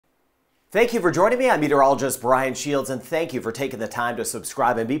Thank you for joining me. I'm meteorologist Brian Shields, and thank you for taking the time to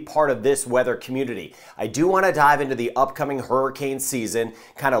subscribe and be part of this weather community. I do want to dive into the upcoming hurricane season,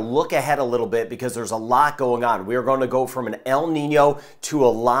 kind of look ahead a little bit because there's a lot going on. We are going to go from an El Nino to a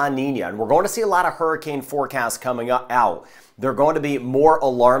La Nina, and we're going to see a lot of hurricane forecasts coming out. They're going to be more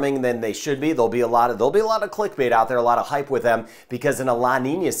alarming than they should be. There'll be a lot of clickbait out there, a lot of hype with them, because in a La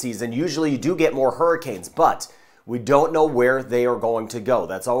Nina season, usually you do get more hurricanes, but we don't know where they are going to go.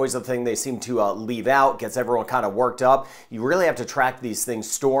 That's always the thing they seem to leave out, gets everyone kind of worked up. You really have to track these things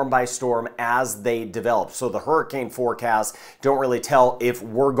storm by storm as they develop. So the hurricane forecasts don't really tell if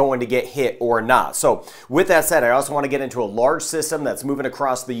we're going to get hit or not. So with that said, I also want to get into a large system that's moving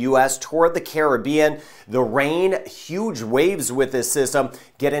across the U.S. toward the Caribbean. The rain, huge waves with this system,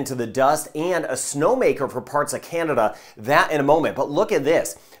 get into the dust, and a snowmaker for parts of Canada. That in a moment. But look at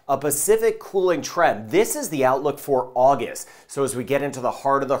this. A Pacific cooling trend. This is the outlook for August. So as we get into the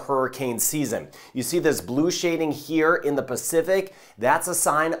heart of the hurricane season, you see this blue shading here in the Pacific. That's a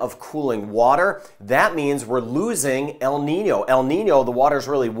sign of cooling water. That means we're losing El Nino. El Nino, the water's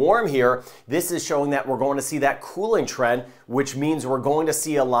really warm here. This is showing that we're going to see that cooling trend, which means we're going to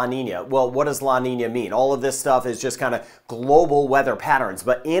see a La Nina. Well, what does La Nina mean? All of this stuff is just kind of global weather patterns.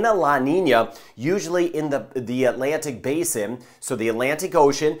 But in a La Nina, usually in the Atlantic basin, so the Atlantic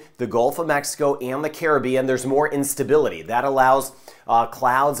Ocean, the Gulf of Mexico, and the Caribbean, there's more instability. That allows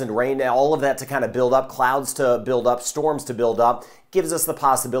clouds and rain, all of that to kind of build up, clouds to build up, storms to build up, gives us the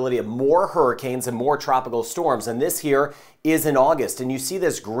possibility of more hurricanes and more tropical storms. And this here is in August. And you see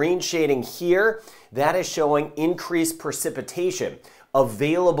this green shading here, that is showing increased precipitation.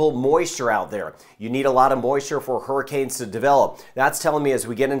 Available moisture out there. You need a lot of moisture for hurricanes to develop. That's telling me as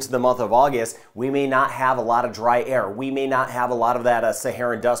we get into the month of August, we may not have a lot of dry air. We may not have a lot of that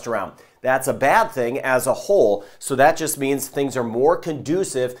Saharan dust around. That's a bad thing as a whole. So that just means things are more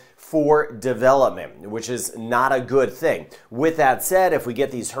conducive for development, which is not a good thing. With that said, if we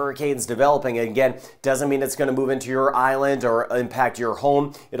get these hurricanes developing, again, doesn't mean it's going to move into your island or impact your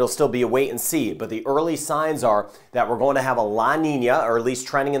home. It'll still be a wait and see. But the early signs are that we're going to have a La Nina, or at least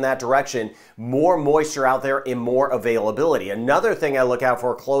trending in that direction, more moisture out there and more availability. Another thing I look out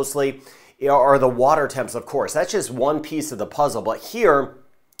for closely are the water temps, of course. That's just one piece of the puzzle. But here,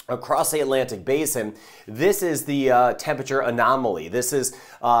 across the Atlantic basin, this is the temperature anomaly. This is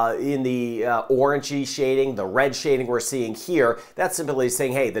in the orangey shading, the red shading we're seeing here. That's simply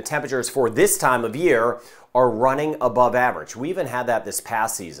saying, hey, the temperatures for this time of year are running above average. We even had that this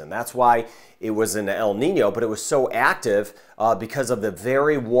past season. That's why it was an El Nino, but it was so active because of the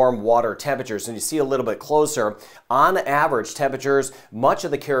very warm water temperatures. And you see a little bit closer, on average temperatures, much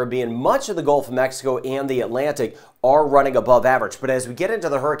of the Caribbean, much of the Gulf of Mexico, and the Atlantic are running above average. But as we get into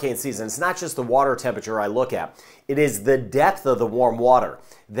the hurricane season, it's not just the water temperature I look at. It is the depth of the warm water.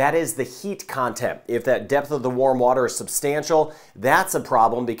 That is the heat content. If that depth of the warm water is substantial, that's a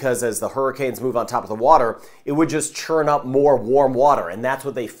problem because as the hurricanes move on top of the water, it would just churn up more warm water, and that's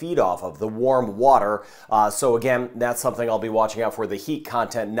what they feed off of, the warm water. So again, that's something I'll be watching out for, the heat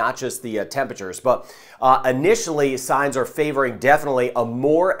content, not just the temperatures. But initially, signs are favoring definitely a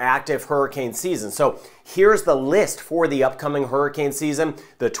more active hurricane season. So here's the list for the upcoming hurricane season,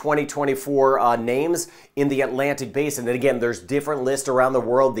 the 2024 names in the Atlantic basin. And again, there's different lists around the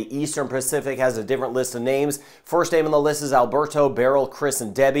world. The Eastern Pacific has a different list of names. First name on the list is Alberto, Beryl, Chris,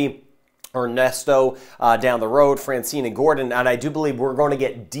 and Debbie. Ernesto down the road, Francine and Gordon, and I do believe we're going to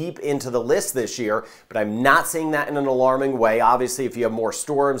get deep into the list this year, but I'm not seeing that in an alarming way. Obviously, if you have more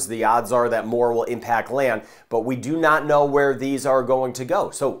storms, the odds are that more will impact land, but we do not know where these are going to go.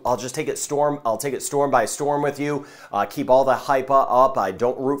 So I'll just take it storm by storm with you, keep all the hype up. I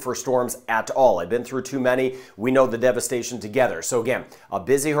don't root for storms at all. I've been through too many. We know the devastation together. So again, a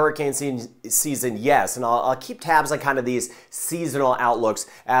busy hurricane season, yes, and I'll keep tabs on kind of these seasonal outlooks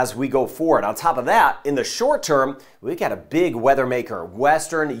as we go forward. On top of that, in the short term, we've got a big weather maker.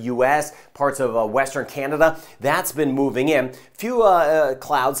 Western U.S., parts of Western Canada, that's been moving in. Few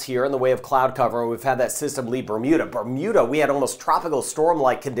clouds here in the way of cloud cover, and we've had that system leave Bermuda. Bermuda, we had almost tropical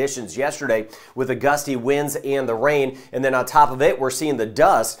storm-like conditions yesterday with the gusty winds and the rain, and then on top of it, we're seeing the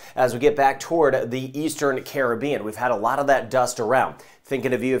dust as we get back toward the Eastern Caribbean. We've had a lot of that dust around.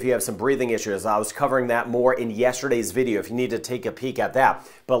 Thinking of you if you have some breathing issues. I was covering that more in yesterday's video if you need to take a peek at that.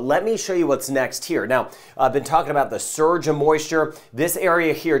 But let me show you what's next here. Now, I've been talking about the surge of moisture. This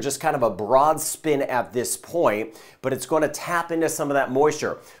area here, just kind of a broad spin at this point, but it's going to tap into some of that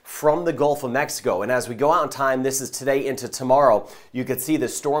moisture from the Gulf of Mexico. And as we go out in time, this is today into tomorrow, you can see the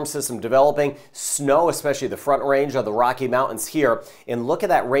storm system developing, snow, especially the front range of the Rocky Mountains here. And look at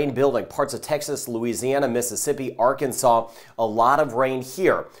that rain building. Parts of Texas, Louisiana, Mississippi, Arkansas, a lot of rain rain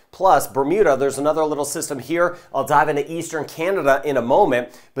here. Plus, Bermuda, there's another little system here. I'll dive into eastern Canada in a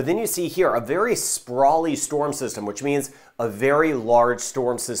moment. But then you see here a very sprawly storm system, which means a very large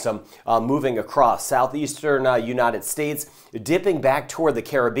storm system moving across southeastern United States, dipping back toward the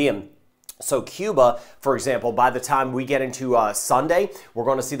Caribbean. So Cuba, for example, by the time we get into Sunday, we're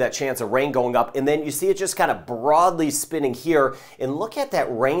going to see that chance of rain going up. And then you see it just kind of broadly spinning here. And look at that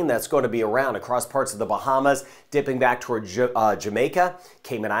rain that's going to be around across parts of the Bahamas, dipping back toward Jamaica,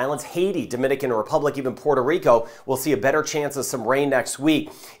 Cayman Islands, Haiti, Dominican Republic, even Puerto Rico. We'll see a better chance of some rain next week.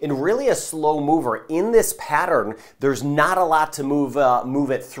 And really a slow mover. In this pattern, there's not a lot to move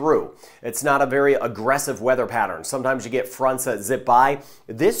it through. It's not a very aggressive weather pattern. Sometimes you get fronts that zip by.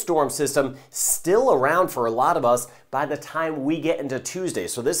 This storm system still around for a lot of us by the time we get into Tuesday.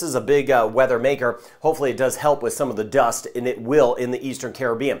 So this is a big weather maker. Hopefully it does help with some of the dust, and it will in the Eastern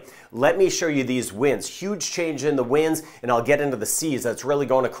Caribbean. Let me show you these winds. Huge change in the winds, and I'll get into the seas. That's really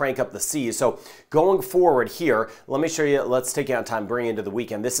going to crank up the seas. So going forward here, let me show you. Let's take out time, bring into the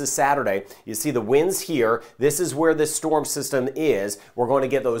weekend. This is Saturday. You see the winds here. This is where this storm system is. We're going to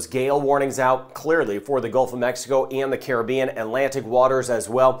get those gale warnings out clearly for the Gulf of Mexico and the Caribbean, Atlantic waters as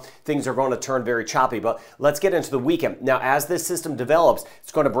well. Things are going to turn very choppy, but let's get into the weekend. Now, as this system develops,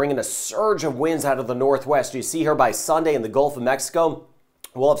 it's going to bring in a surge of winds out of the northwest. You see here by Sunday in the Gulf of Mexico,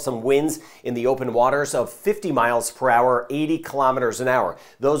 we'll have some winds in the open waters of 50 miles per hour, 80 kilometers an hour.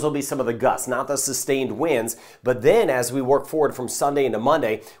 Those will be some of the gusts, not the sustained winds. But then as we work forward from Sunday into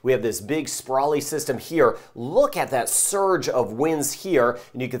Monday, we have this big sprawly system here. Look at that surge of winds here.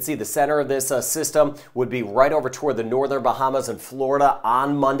 And you can see the center of this system would be right over toward the northern Bahamas and Florida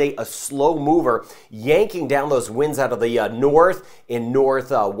on Monday, a slow mover, yanking down those winds out of the north and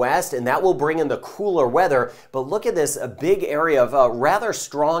northwest. And that will bring in the cooler weather. But look at this, a big area of rather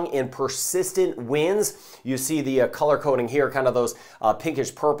strong and persistent winds. You see the color coding here, kind of those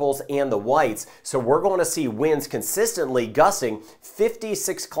pinkish purples and the whites. So we're going to see winds consistently gusting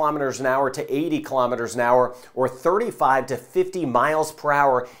 56 kilometers an hour to 80 kilometers an hour, or 35 to 50 miles per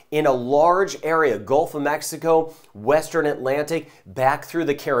hour in a large area, Gulf of Mexico, Western Atlantic, back through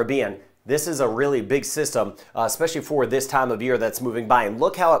the Caribbean. This is a really big system, especially for this time of year that's moving by. And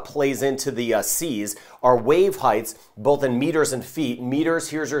look how it plays into the seas. Our wave heights, both in meters and feet. Meters,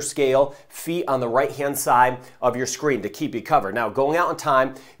 here's your scale. Feet on the right-hand side of your screen to keep you covered. Now, going out in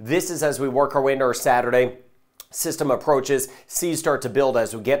time, this is as we work our way into our Saturday. System approaches, seas start to build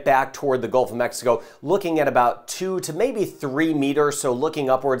as we get back toward the Gulf of Mexico, looking at about 2 to maybe 3 meters, so looking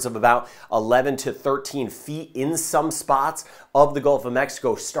upwards of about 11 to 13 feet in some spots of the Gulf of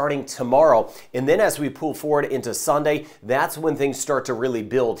Mexico starting tomorrow. And then as we pull forward into Sunday, that's when things start to really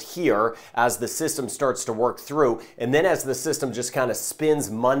build here as the system starts to work through. And then as the system just kind of spins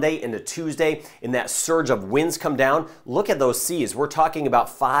Monday into Tuesday and that surge of winds come down, look at those seas. We're talking about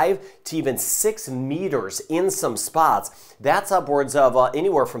 5 to even 6 meters in some spots. That's upwards of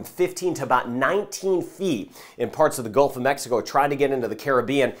anywhere from 15 to about 19 feet in parts of the Gulf of Mexico trying to get into the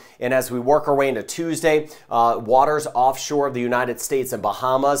Caribbean. And as we work our way into Tuesday, waters offshore of the United States and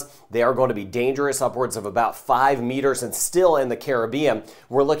Bahamas, they are going to be dangerous, upwards of about 5 meters. And still in the Caribbean,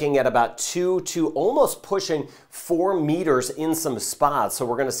 we're looking at about 2 to almost pushing 4 meters in some spots. So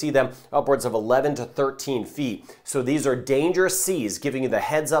we're going to see them upwards of 11 to 13 feet. So these are dangerous seas, giving you the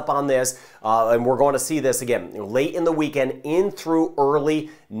heads up on this. And we're going to see this again late in the weekend in through early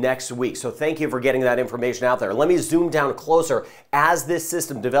next week. So thank you for getting that information out there. Let me zoom down closer. As this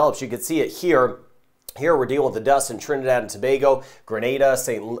system develops, you can see it here. Here we're dealing with the dust in Trinidad and Tobago, Grenada,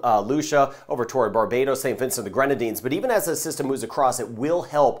 St. Lucia, over toward Barbados, St. Vincent and the Grenadines. But even as the system moves across, it will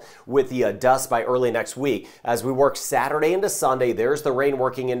help with the dust by early next week. As we work Saturday into Sunday, there's the rain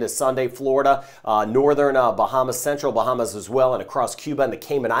working into Sunday, Florida, northern Bahamas, central Bahamas as well, and across Cuba and the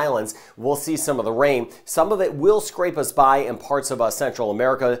Cayman Islands, we'll see some of the rain. Some of it will scrape us by in parts of Central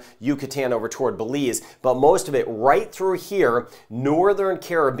America, Yucatan over toward Belize, but most of it right through here, northern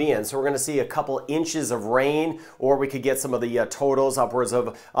Caribbean. So we're going to see a couple inches of rain, or we could get some of the totals upwards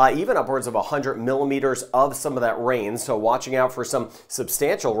of even upwards of 100 millimeters of some of that rain. So watching out for some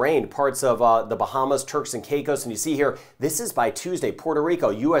substantial rain parts of the Bahamas, Turks and Caicos. And you see here, this is by Tuesday, Puerto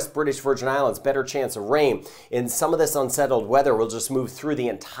Rico, U.S. British Virgin Islands, better chance of rain. And some of this unsettled weather will just move through the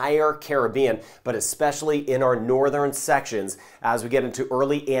entire Caribbean, but especially in our northern sections as we get into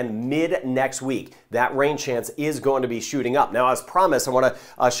early and mid next week. That rain chance is going to be shooting up. Now, as promised, I want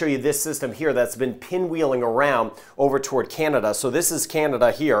to show you this system here that's been pinwheeling around over toward Canada. So this is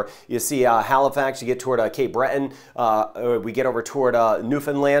Canada here. You see Halifax, you get toward Cape Breton, we get over toward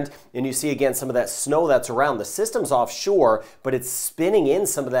Newfoundland, and you see again some of that snow that's around. The system's offshore, but it's spinning in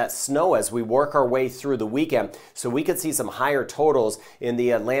some of that snow as we work our way through the weekend. So we could see some higher totals in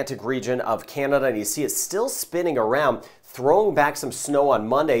the Atlantic region of Canada, and you see it still spinning around, throwing back some snow on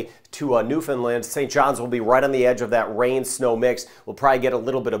Monday to Newfoundland. St. John's will be right on the edge of that rain-snow mix. We'll probably get a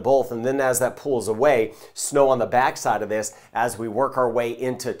little bit of both, and then as that pulls away, snow on the backside of this as we work our way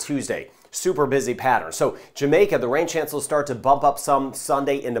into Tuesday. Super busy pattern. So Jamaica, the rain chance will start to bump up some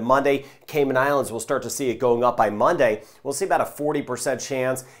Sunday into Monday. Cayman Islands, we'll start to see it going up by Monday. We'll see about a 40%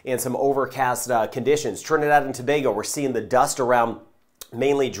 chance and some overcast conditions. Trinidad and Tobago, we're seeing the dust around,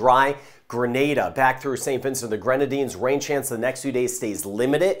 mainly dry. Grenada, back through St. Vincent the Grenadines, rain chance the next few days stays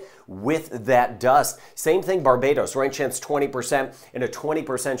limited with that dust. Same thing Barbados, rain chance 20% and a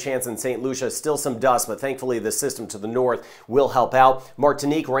 20% chance in St. Lucia. Still some dust, but thankfully the system to the north will help out.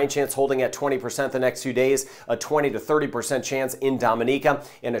 Martinique, rain chance holding at 20% the next few days, a 20 to 30% chance in Dominica,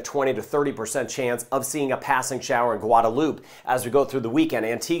 and a 20 to 30% chance of seeing a passing shower in Guadeloupe as we go through the weekend.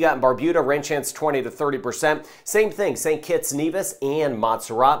 Antigua and Barbuda, rain chance 20 to 30%. Same thing, St. Kitts, Nevis, and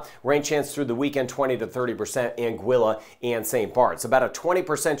Montserrat, rain chance through the weekend 20 to 30%, Anguilla and St. Bart's. About a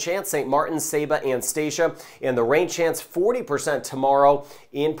 20% chance, St. Martin, Saba, and Statia, and the rain chance 40% tomorrow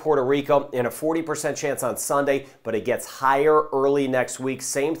in Puerto Rico, and a 40% chance on Sunday, but it gets higher early next week.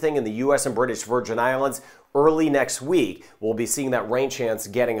 Same thing in the U.S. and British Virgin Islands. Early next week, we'll be seeing that rain chance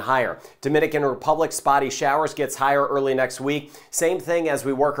getting higher. Dominican Republic, spotty showers gets higher early next week. Same thing as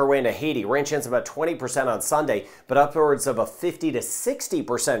we work our way into Haiti. Rain chance about 20% on Sunday, but upwards of a 50 to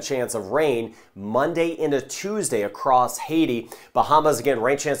 60% chance of rain Monday into Tuesday across Haiti. Bahamas, again,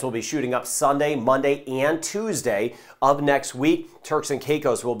 rain chance will be shooting up Sunday, Monday, and Tuesday of next week. Turks and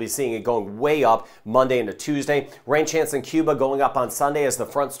Caicos, we'll be seeing it going way up Monday into Tuesday. Rain chance in Cuba going up on Sunday as the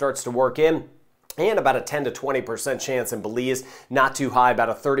front starts to work in. And about a 10 to 20% chance in Belize, not too high, about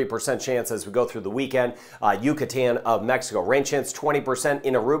a 30% chance as we go through the weekend. Yucatan of Mexico, rain chance 20%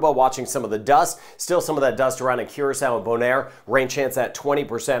 in Aruba, watching some of the dust. Still some of that dust around in Curacao and Bonaire, rain chance at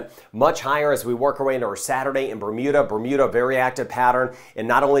 20%. Much higher as we work our way into our Saturday in Bermuda. Bermuda, very active pattern. And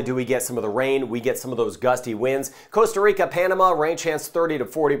not only do we get some of the rain, we get some of those gusty winds. Costa Rica, Panama, rain chance 30 to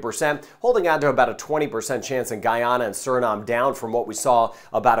 40%, holding on to about a 20% chance in Guyana and Suriname, down from what we saw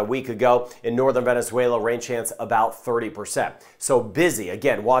about a week ago. In northern Venezuela, rain chance about 30%. So busy.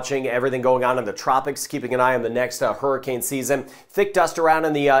 Again, watching everything going on in the tropics, keeping an eye on the next hurricane season. Thick dust around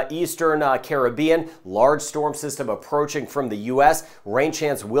in the eastern Caribbean. Large storm system approaching from the U.S. Rain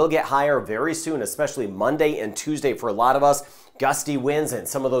chance will get higher very soon, especially Monday and Tuesday for a lot of us. Gusty winds and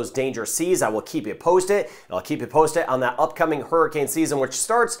some of those dangerous seas. I will keep you posted. And I'll keep you posted on that upcoming hurricane season, which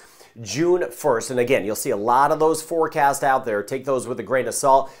starts June 1st. And again, you'll see a lot of those forecasts out there. Take those with a grain of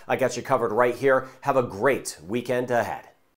salt. I got you covered right here. Have a great weekend ahead.